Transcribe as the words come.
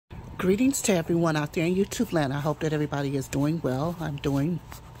Greetings to everyone out there in YouTube land. I hope that everybody is doing well. I'm doing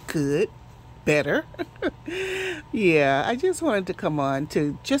good, better. Yeah, I just wanted to come on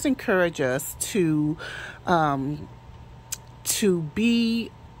to just encourage us to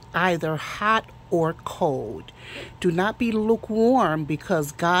be either hot or cold. Do not be lukewarm,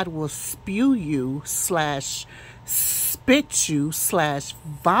 because God will spew you / spit you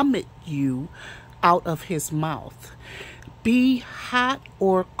 / vomit you out of his mouth. Be hot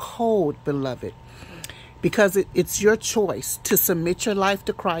or cold, beloved, because it's your choice to submit your life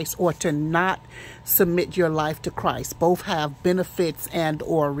to Christ or to not submit your life to Christ. Both have benefits and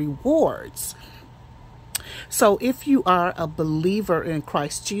or rewards. So if you are a believer in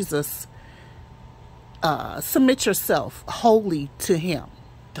Christ Jesus, submit yourself wholly to him.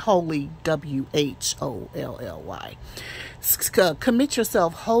 Wholly, WHOLLY. Commit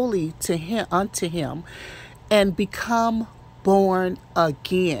yourself wholly to him, unto him, and become born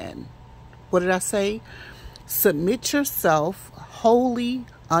again. What did I say? Submit yourself wholly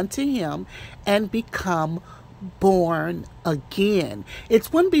unto him and become born again.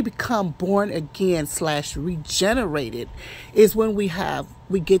 It's when we become born again / regenerated is when we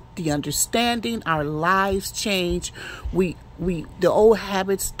get the understanding, our lives change, the old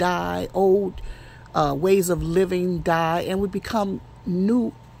habits die, old ways of living die, and we become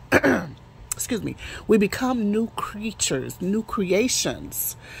new we become new creatures, new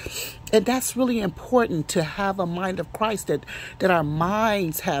creations. And that's really important, to have a mind of Christ, that our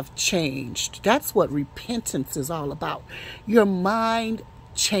minds have changed. That's what repentance is all about. Your mind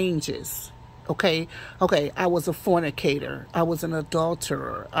changes. Okay, I was a fornicator. I was an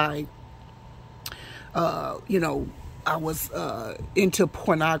adulterer. I was into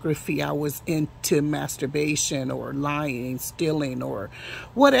pornography. I was into masturbation or lying, stealing, or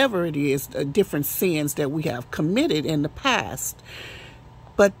whatever it is, different sins that we have committed in the past.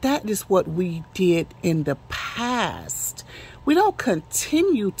 But that is what we did in the past. We don't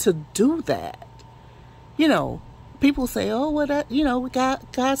continue to do that. People say, oh, well, that,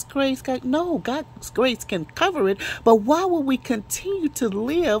 God's grace. No, God's grace can cover it. But why would we continue to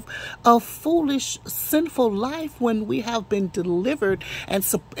live a foolish, sinful life when we have been delivered and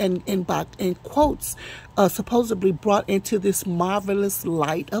in quotes, supposedly brought into this marvelous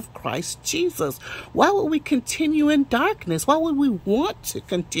light of Christ Jesus? Why would we continue in darkness? Why would we want to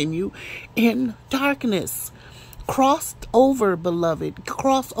continue in darkness? Cross over, beloved,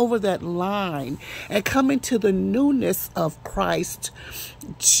 cross over that line and come into the newness of Christ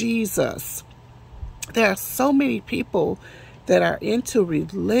Jesus. There are so many people that are into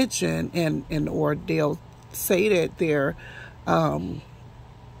religion or they'll say that they're,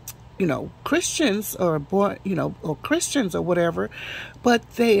 Christians or born, or Christians or whatever,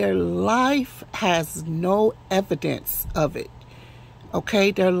 but their life has no evidence of it.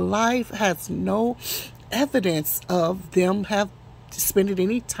 Okay, their life has no evidence of them have spent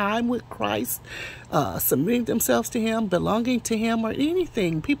any time with Christ, submitting themselves to him, belonging to him, or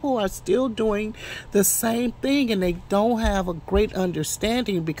anything. People are still doing the same thing, and they don't have a great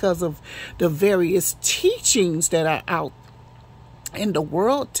understanding because of the various teachings that are out in the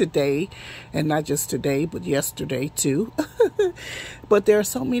world today, and not just today, but yesterday too. But there are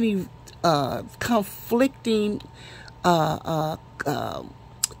so many conflicting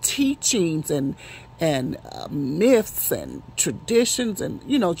teachings and myths and traditions, and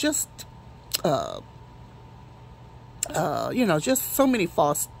just so many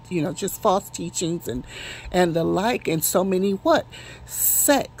false false teachings and the like, and so many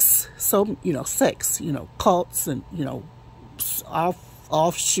sects, cults, and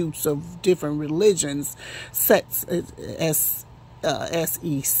offshoots of different religions, sects,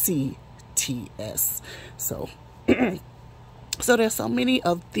 SECTS. So there's so many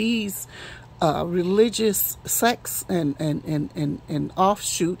of these religious sects and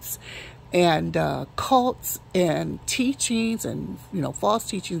offshoots and cults and teachings and false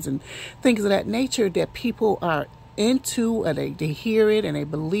teachings and things of that nature that people are into, and they hear it and they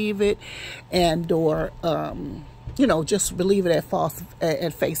believe it, and or just believe it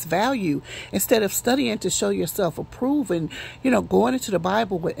at face value, instead of studying to show yourself approved, and going into the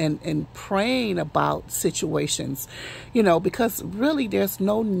Bible and praying about situations, because really there's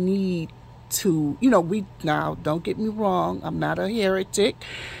no need to, now don't get me wrong, I'm not a heretic.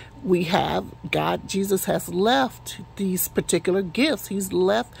 We have Jesus has left these particular gifts. He's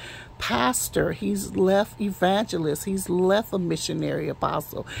left pastor, he's left evangelist, he's left a missionary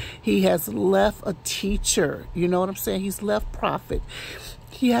apostle, he has left a teacher, you know what I'm saying? He's left prophet.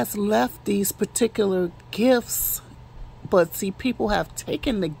 He has left these particular gifts. But see, people have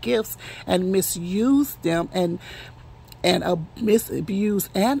taken the gifts and misused them, and and misabuse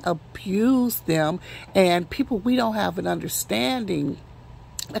and abuse them. And people, we don't have an understanding.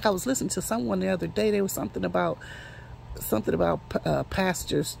 Like, I was listening to someone the other day, there was something about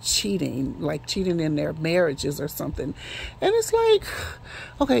pastors cheating, like cheating in their marriages or something. And it's like,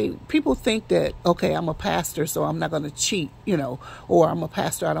 okay, people think that, okay, I'm a pastor, so I'm not going to cheat, or I'm a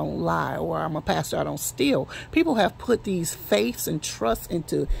pastor, I don't lie, or I'm a pastor, I don't steal. People have put these faiths and trusts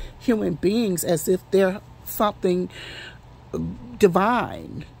into human beings as if they're something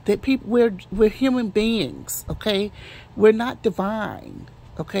divine. That we're human beings, okay? We're not divine,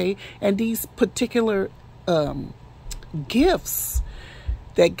 okay? And these particular gifts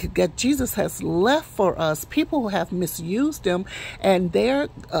that Jesus has left for us, people have misused them, and they're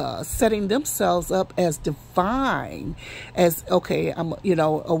setting themselves up as divine, as, okay, I'm,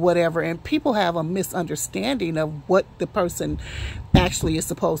 or whatever. And people have a misunderstanding of what the person actually is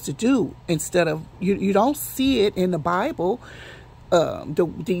supposed to do. Instead of, you don't see it in the Bible,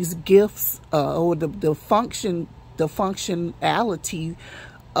 these gifts, or the functionality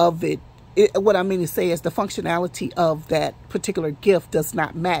of it. What I mean to say is the functionality of that particular gift does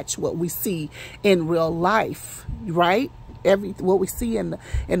not match what we see in real life, right? What we see in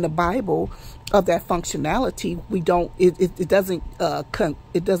the Bible of that functionality,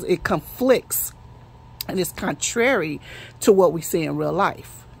 it conflicts, and it's contrary to what we see in real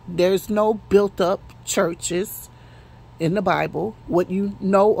life. There's no built up churches in the Bible. What you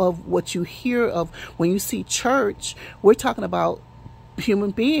know of, what you hear of when you see church, we're talking about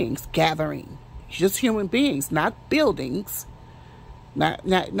human beings gathering, just human beings, not buildings, not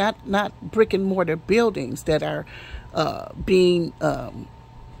brick and mortar buildings that are being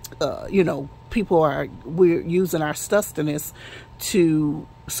we're using our sustenance to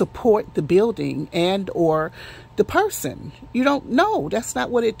support the building and or the person. You don't know. That's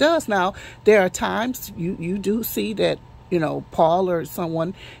not what it does. Now, there are times you do see that, Paul or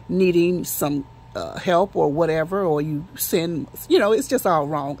someone needing some help or whatever, or you send, it's just all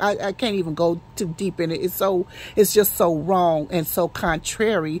wrong. I can't even go too deep in it. It's just so wrong and so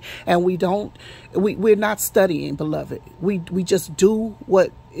contrary. And we're not studying, beloved. We just do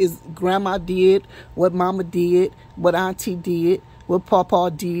what is grandma did, what mama did, what auntie did, what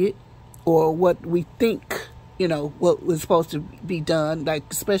papa did, or what we think, what was supposed to be done. Like,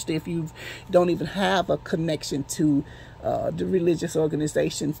 especially if you don't even have a connection to the religious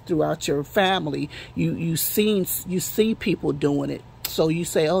organizations throughout your family, you see people doing it, so you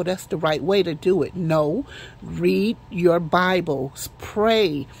say, oh, that's the right way to do it. No, read your Bible,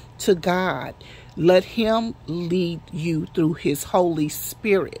 pray to God, let Him lead you through His Holy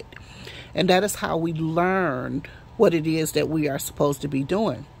Spirit, and that is how we learn what it is that we are supposed to be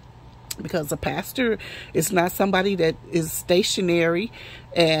doing. Because a pastor is not somebody that is stationary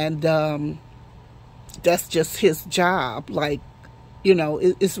and that's just his job. Like,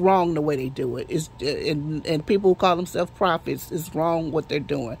 it's wrong the way they do it. And people who call themselves prophets, it's wrong what they're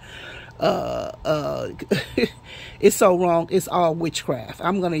doing. It's so wrong. It's all witchcraft.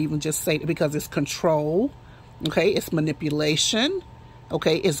 I'm going to even just say it, because it's control. Okay. It's manipulation.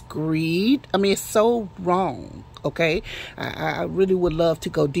 Okay. It's greed. I mean, it's so wrong. Okay. I really would love to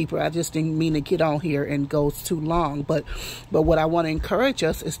go deeper. I just didn't mean to get on here and go too long, but what I want to encourage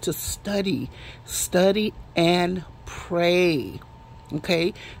us is to study and pray.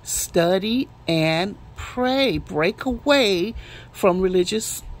 Okay. Study and pray. Break away from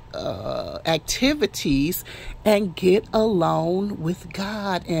religious activities and get alone with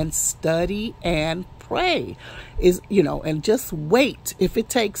God and study and pray. And just wait. If it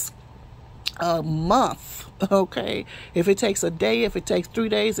takes a month, okay, if it takes a day, if it takes 3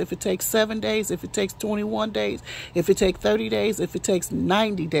 days, if it takes 7 days, if it takes 21 days, if it takes 30 days, if it takes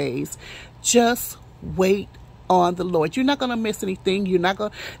 90 days, just wait on the Lord. You're not going to miss anything.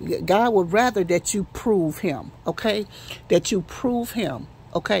 God would rather that you prove Him, okay, that you prove Him,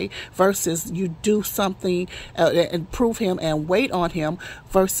 okay, versus you do something and prove Him and wait on Him,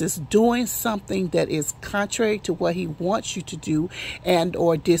 versus doing something that is contrary to what He wants you to do and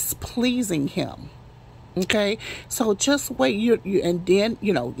or displeasing Him. Okay, so just wait. And then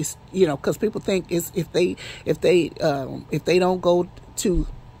because people think if they don't go to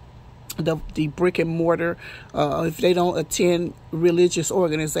the brick and mortar, if they don't attend religious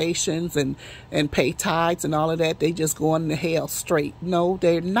organizations and pay tithes and all of that, they just going to hell straight. No,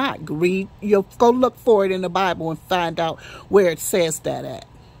 they're not. You'll go look for it in the Bible and find out where it says that at.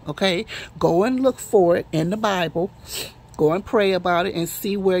 Okay, go and look for it in the Bible. Go and pray about it and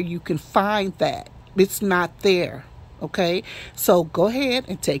see where you can find that. It's not there. Okay, so go ahead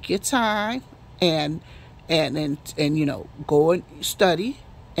and take your time and go and study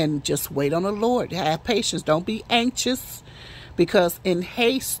and just wait on the Lord. Have patience. Don't be anxious, because in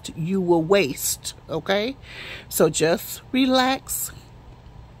haste you will waste. Okay? So just relax.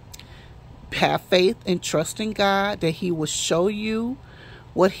 Have faith and trust in God that He will show you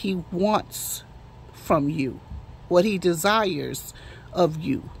what He wants from you, what He desires of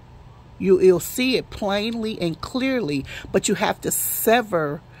you. You'll see it plainly and clearly, but you have to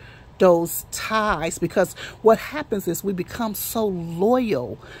sever those ties, because what happens is we become so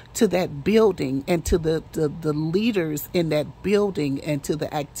loyal to that building and to the leaders in that building and to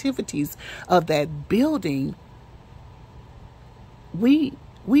the activities of that building. We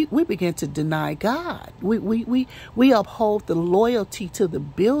begin to deny God. We uphold the loyalty to the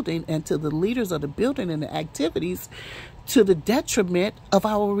building and to the leaders of the building and the activities to the detriment of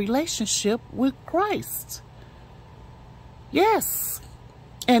our relationship with Christ. Yes.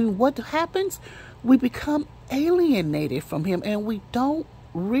 And what happens? We become alienated from Him, and we don't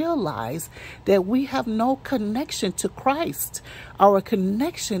realize that we have no connection to Christ. Our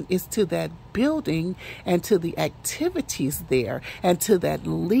connection is to that building and to the activities there and to that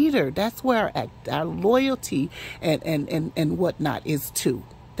leader. That's where our loyalty and whatnot is to.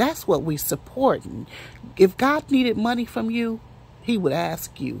 That's what we support. And if God needed money from you, He would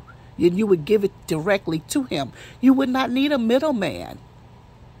ask you. You would give it directly to Him. You would not need a middleman.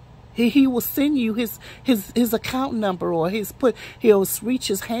 He will send you his account number, or he'll reach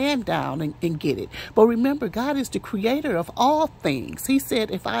His hand down and get it. But remember, God is the creator of all things. He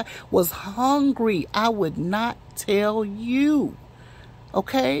said, if I was hungry, I would not tell you.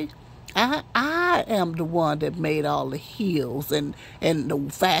 Okay? I am the one that made all the hills and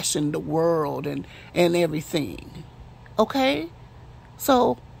fashioned the world and everything. Okay?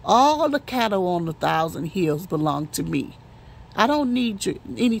 So all the cattle on 1,000 hills belong to me. I don't need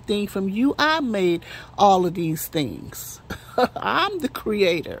anything from you. I made all of these things. I'm the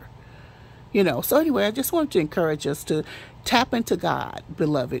creator. So anyway, I just wanted to encourage us to tap into God,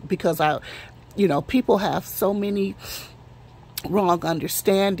 beloved, because people have so many wrong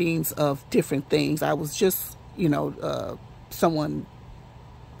understandings of different things. I was just, someone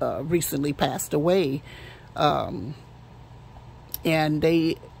recently passed away, and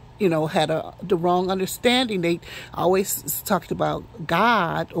they had the wrong understanding. They always talked about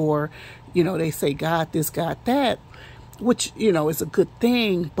God, or, they say God this, God that, which, is a good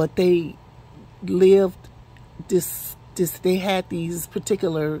thing, but they lived they had these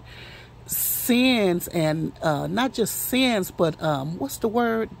particular sins, and not just sins, but what's the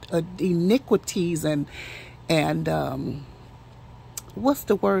word? Iniquities and what's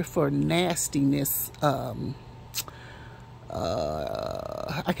the word for nastiness?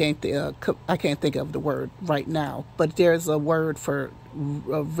 I can't think of the word right now, but there's a word for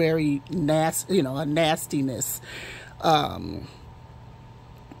a very a nastiness.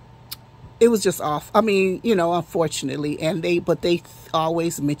 It was just off. I mean, unfortunately, but they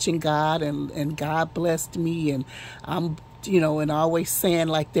always mention God, and God blessed me, and I'm, and always saying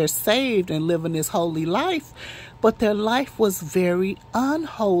like they're saved and living this holy life, but their life was very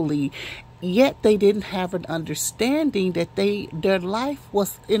unholy. Yet they didn't have an understanding that their life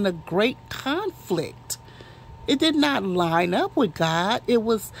was in a great conflict. It did not line up with God. It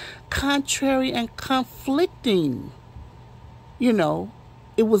was contrary and conflicting.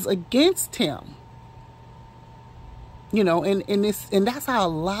 It was against Him. And that's how a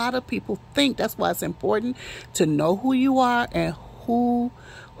lot of people think. That's why it's important to know who you are and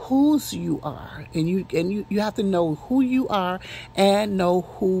whose you are. And you have to know who you are and know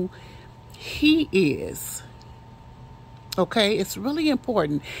who He is. Okay, it's really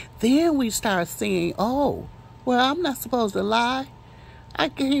important. Then we start saying, oh, well, I'm not supposed to lie. I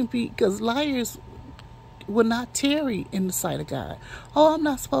can't be, because liars will not tarry in the sight of God. Oh, I'm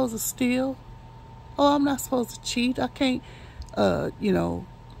not supposed to steal. Oh, I'm not supposed to cheat. I can't,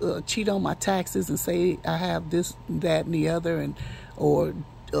 cheat on my taxes and say I have this, that, and the other, or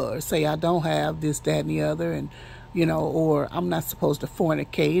say I don't have this, that, and the other, and or I'm not supposed to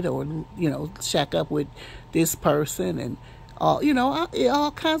fornicate, or, shack up with this person, and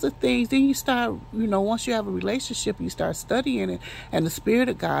all kinds of things. Then you start, once you have a relationship, you start studying it, and the Spirit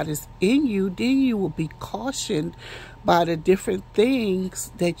of God is in you, then you will be cautioned by the different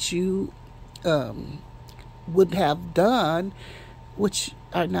things that you would have done, which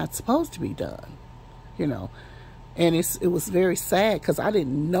are not supposed to be done, And it was very sad, because I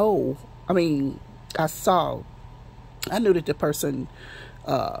didn't know. I mean, I knew that the person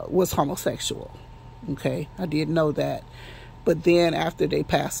was homosexual. Okay, I didn't know that. But then after they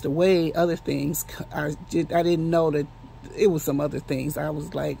passed away, other things, I didn't know that it was some other things. I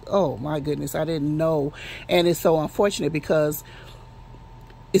was like, oh my goodness, I didn't know. And it's so unfortunate, because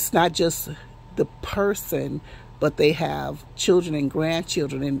it's not just the person, but they have children and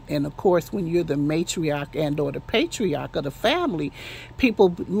grandchildren. And of course, when you're the matriarch and or the patriarch of the family,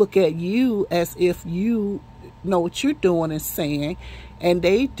 people look at you as if you know what you're doing and saying, and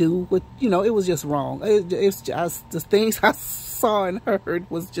they do what, you know, it was just wrong. It's just the things I saw and heard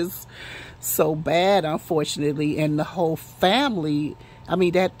was just so bad, unfortunately. And the whole family, I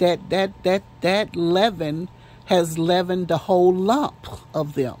mean, that leaven has leavened the whole lump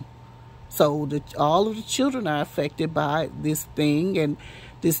of them. So all of the children are affected by this thing and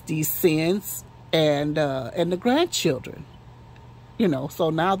these sins, and the grandchildren. You know, so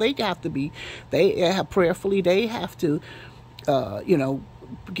now they have to be, they have prayerfully, they have to, you know,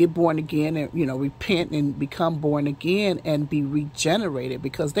 get born again and, you know, repent and become born again and be regenerated,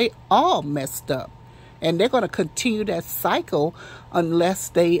 because they all messed up. And they're going to continue that cycle unless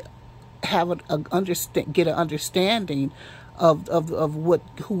they have get an understanding of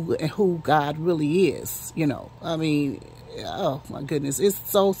who God really is. You know, I mean, oh my goodness, it's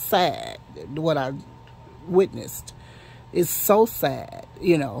so sad what I witnessed. It's so sad,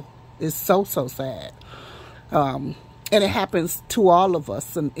 you know. It's so sad. And it happens to all of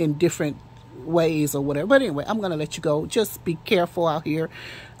us in different ways or whatever. But anyway, I'm going to let you go. Just be careful out here.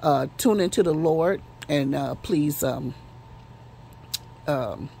 Tune into the Lord. And please, you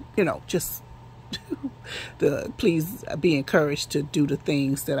know, just please be encouraged to do the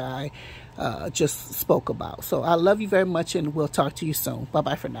things that I just spoke about. So I love you very much, and we'll talk to you soon.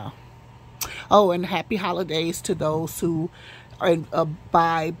 Bye-bye for now. Oh, and happy holidays to those who are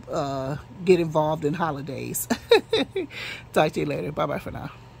get involved in holidays. Talk to you later. Bye-bye for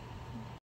now.